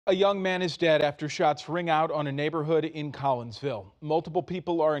A young man is dead after shots ring out on a neighborhood in Collinsville. Multiple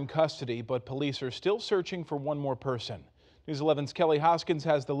people are in custody, but police are still searching for one more person. News 11's Kelly Hoskins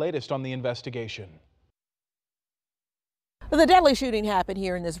has the latest on the investigation. The deadly shooting happened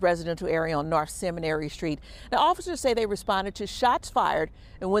here in this residential area on North Seminary Street. Now, officers say they responded to shots fired,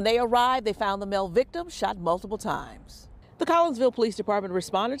 and when they arrived, they found the male victim shot multiple times. The Collinsville Police Department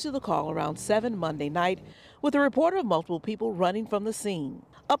responded to the call around 7 Monday night with a report of multiple people running from the scene.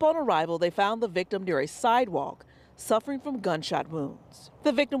 Upon arrival, they found the victim near a sidewalk, suffering from gunshot wounds.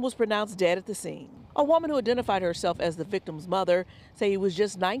 The victim was pronounced dead at the scene. A woman who identified herself as the victim's mother said he was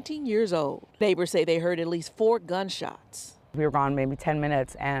just 19 years old. Neighbors say they heard at least 4 gunshots. We were gone maybe 10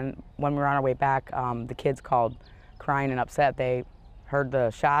 minutes, and when we were on our way back, the kids called crying and upset. They heard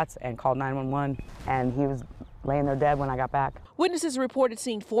the shots and called 911, and he was laying there dead when I got back. Witnesses reported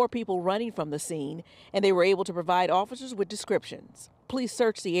seeing 4 people running from the scene, and they were able to provide officers with descriptions. Police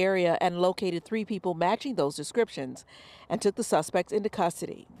searched the area and located 3 people matching those descriptions and took the suspects into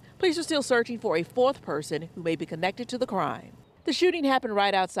custody. Police are still searching for a 4th person who may be connected to the crime. The shooting happened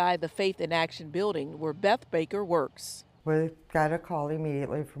right outside the Faith in Action building where Beth Baker works. We got a call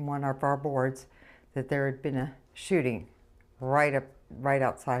immediately from one of our boards that there had been a shooting right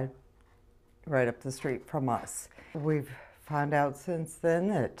outside, right up the street from us. We've found out since then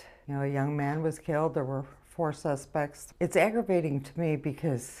that, a young man was killed. There were 4 suspects. It's aggravating to me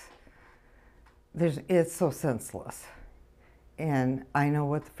because it's so senseless. And I know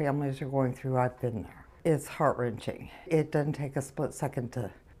what the families are going through. I've been there. It's heart-wrenching. It doesn't take a split second to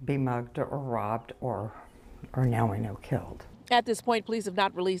be mugged or robbed or now we know killed. At this point, police have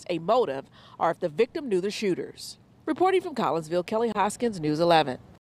not released a motive or if the victim knew the shooters. Reporting from Collinsville, Kelly Hoskins, News 11.